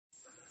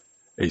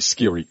A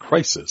scary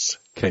crisis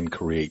can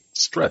create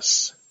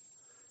stress.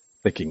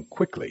 Thinking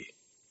quickly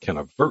can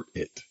avert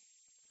it.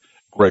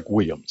 Greg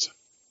Williams,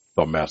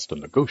 the master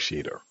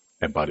negotiator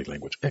and body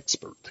language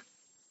expert.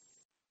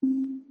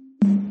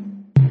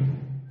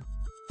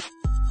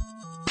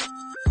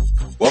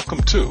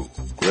 Welcome to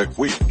Greg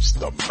Williams,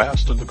 the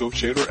master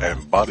negotiator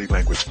and body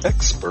language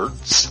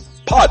experts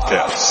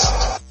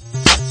podcast.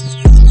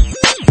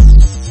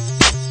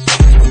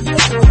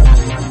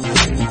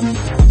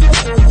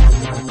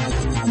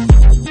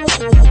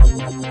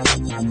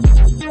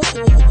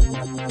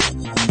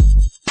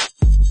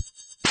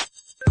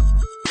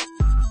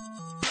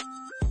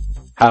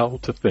 How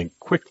to think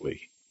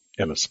quickly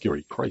in a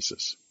scary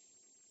crisis.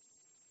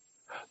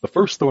 The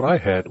first thought I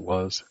had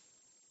was,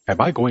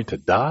 am I going to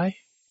die?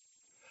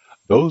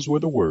 Those were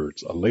the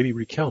words a lady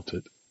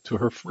recounted to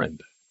her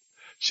friend.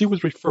 She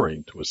was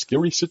referring to a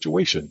scary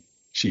situation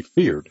she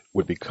feared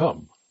would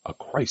become a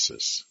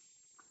crisis.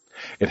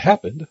 It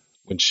happened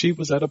when she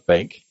was at a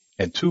bank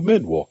and two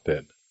men walked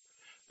in.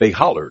 They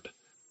hollered,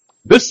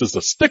 "This is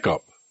a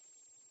stick-up!"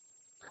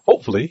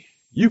 Hopefully,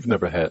 you've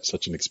never had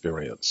such an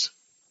experience.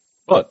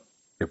 But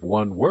if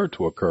one were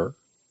to occur,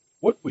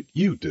 what would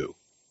you do?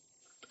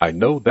 I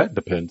know that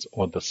depends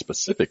on the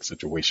specific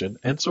situation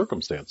and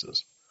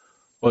circumstances,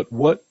 but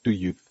what do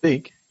you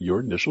think your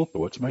initial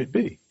thoughts might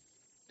be?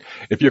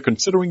 If you're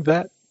considering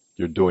that,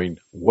 you're doing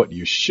what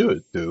you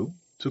should do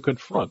to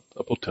confront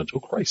a potential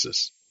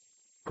crisis.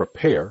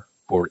 Prepare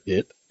for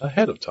it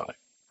ahead of time.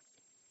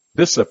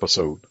 This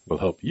episode will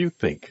help you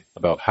think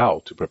about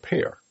how to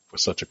prepare for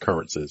such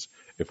occurrences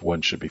if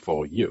one should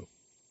befall you.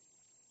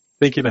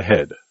 Thinking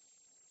ahead.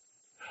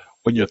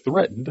 When you're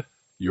threatened,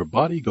 your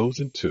body goes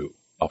into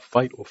a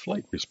fight or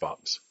flight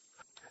response.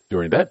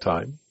 During that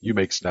time, you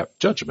make snap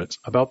judgments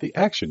about the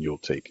action you'll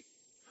take.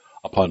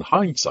 Upon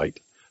hindsight,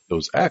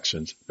 those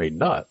actions may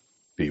not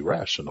be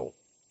rational.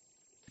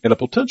 In a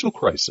potential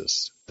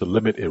crisis, to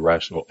limit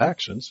irrational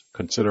actions,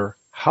 consider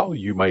how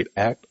you might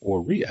act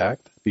or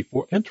react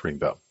before entering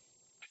them.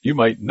 You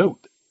might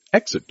note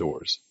exit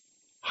doors,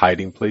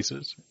 hiding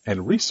places,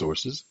 and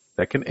resources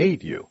that can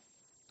aid you.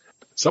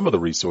 Some of the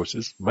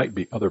resources might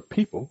be other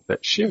people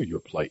that share your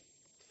plight.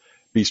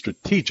 Be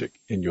strategic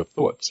in your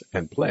thoughts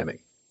and planning.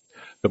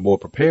 The more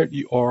prepared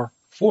you are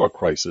for a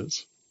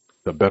crisis,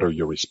 the better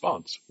your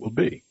response will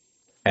be.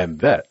 And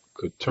that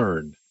could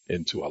turn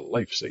into a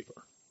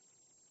lifesaver.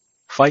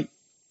 Fight,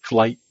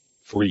 flight,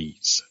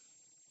 freeze.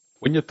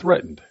 When you're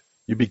threatened,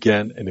 you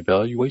begin an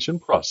evaluation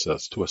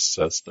process to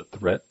assess the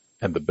threat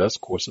and the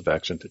best course of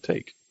action to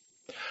take.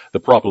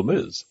 The problem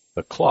is,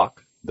 the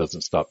clock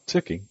doesn't stop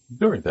ticking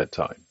during that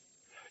time.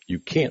 You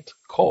can't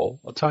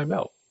call a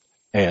timeout,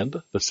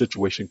 and the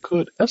situation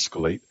could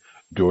escalate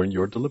during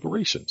your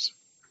deliberations.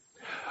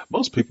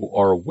 Most people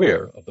are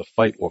aware of the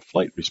fight or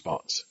flight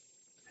response.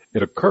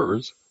 It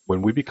occurs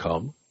when we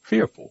become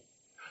fearful,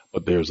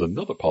 but there's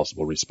another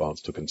possible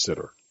response to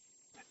consider.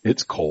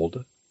 It's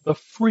called the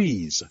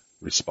freeze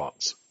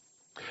response.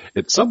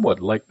 It's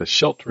somewhat like the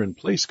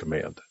shelter-in-place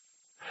command.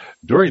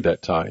 During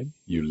that time,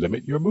 you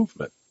limit your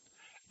movement.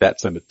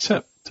 That's an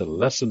attempt to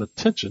lessen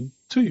attention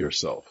to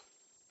yourself.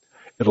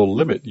 It'll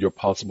limit your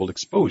possible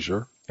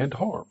exposure and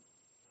harm.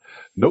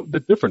 Note the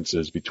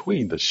differences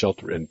between the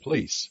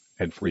shelter-in-place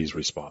and freeze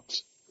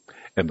response.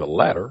 In the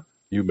latter,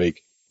 you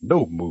make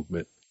no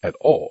movement at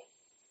all.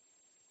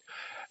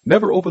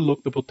 Never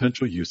overlook the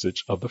potential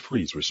usage of the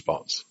freeze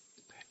response.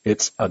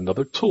 It's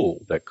another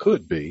tool that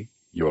could be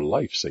your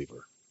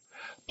lifesaver.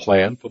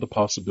 Plan for the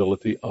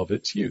possibility of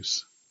its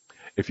use.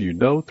 If you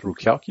know through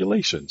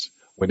calculations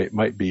when it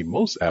might be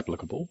most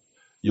applicable,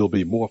 you'll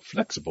be more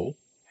flexible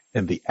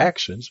in the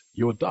actions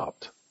you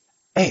adopt,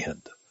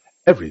 and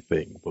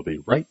everything will be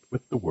right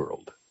with the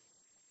world.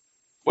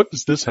 What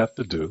does this have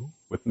to do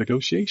with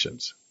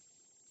negotiations?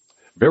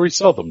 Very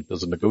seldom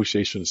does a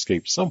negotiation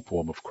escape some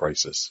form of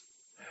crisis.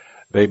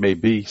 They may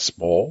be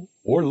small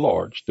or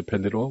large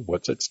depending on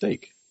what's at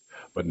stake,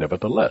 but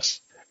nevertheless,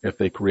 if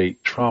they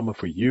create trauma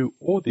for you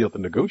or the other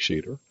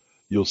negotiator,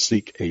 you'll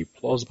seek a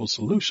plausible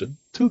solution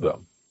to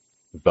them.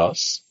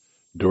 Thus,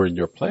 during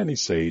your planning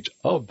stage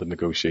of the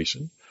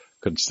negotiation,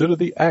 consider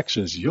the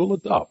actions you'll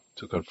adopt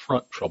to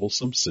confront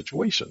troublesome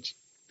situations.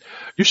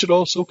 You should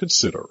also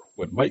consider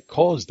what might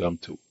cause them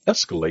to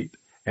escalate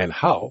and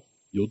how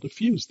you'll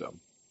diffuse them.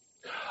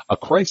 A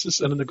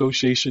crisis in a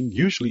negotiation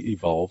usually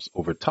evolves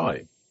over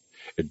time.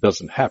 It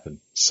doesn't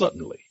happen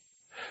suddenly.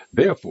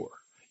 Therefore,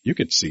 you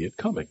can see it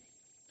coming.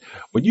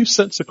 When you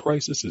sense a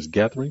crisis is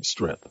gathering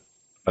strength,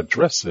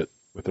 address it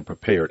with a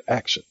prepared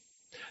action.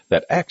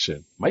 That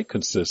action might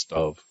consist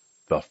of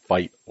the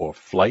fight or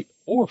flight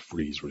or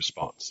freeze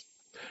response.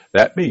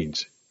 That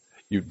means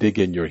you dig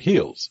in your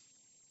heels,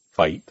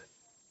 fight,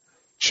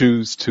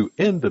 choose to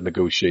end the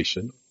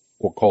negotiation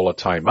or call a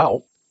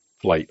timeout,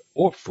 flight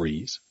or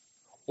freeze,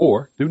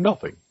 or do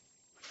nothing,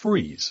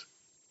 freeze.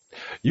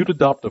 You'd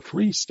adopt a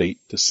freeze state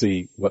to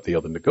see what the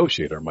other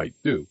negotiator might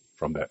do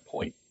from that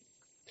point.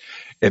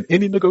 In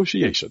any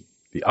negotiation,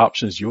 the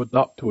options you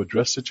adopt to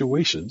address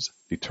situations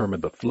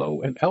determine the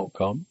flow and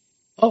outcome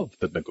of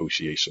the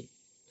negotiation.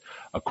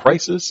 A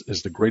crisis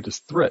is the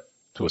greatest threat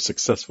to a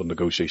successful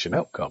negotiation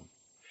outcome.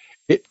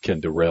 It can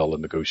derail a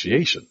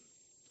negotiation.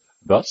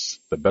 Thus,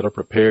 the better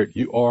prepared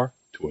you are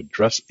to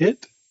address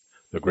it,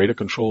 the greater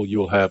control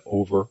you'll have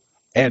over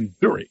and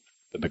during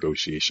the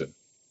negotiation.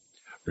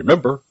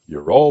 Remember,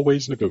 you're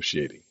always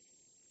negotiating.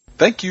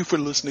 Thank you for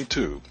listening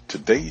to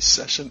today's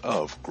session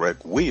of Greg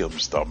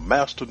Williams, the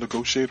Master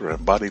Negotiator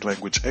and Body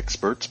Language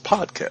Experts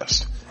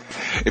podcast.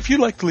 If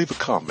you'd like to leave a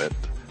comment,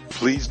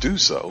 please do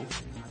so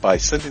by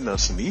sending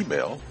us an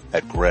email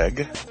at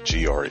Greg,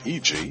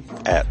 G-R-E-G,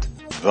 at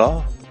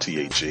the,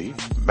 T-H-E,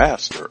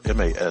 Master,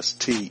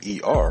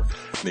 M-A-S-T-E-R,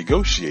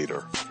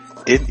 Negotiator,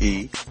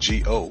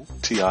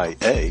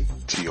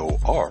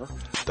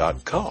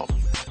 N-E-G-O-T-I-A-T-O-R.com.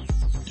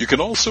 You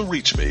can also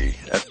reach me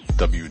at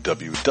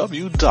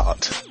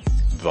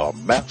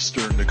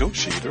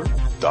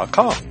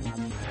www.themasternegotiator.com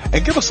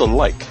and give us a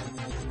like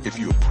if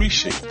you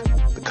appreciate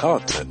the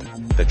content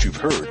that you've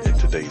heard in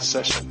today's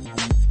session.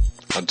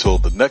 Until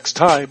the next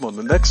time on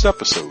the next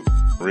episode,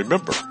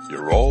 remember,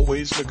 you're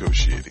always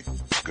negotiating.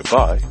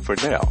 Goodbye for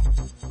now.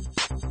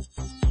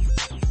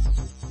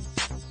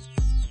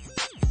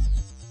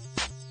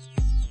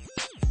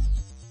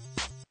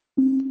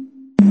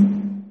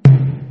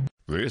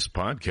 This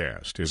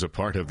podcast is a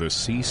part of the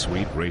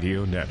C-Suite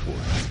Radio Network.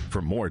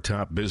 For more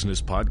top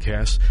business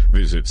podcasts,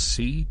 visit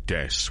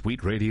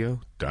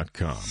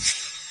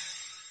c-suiteradio.com.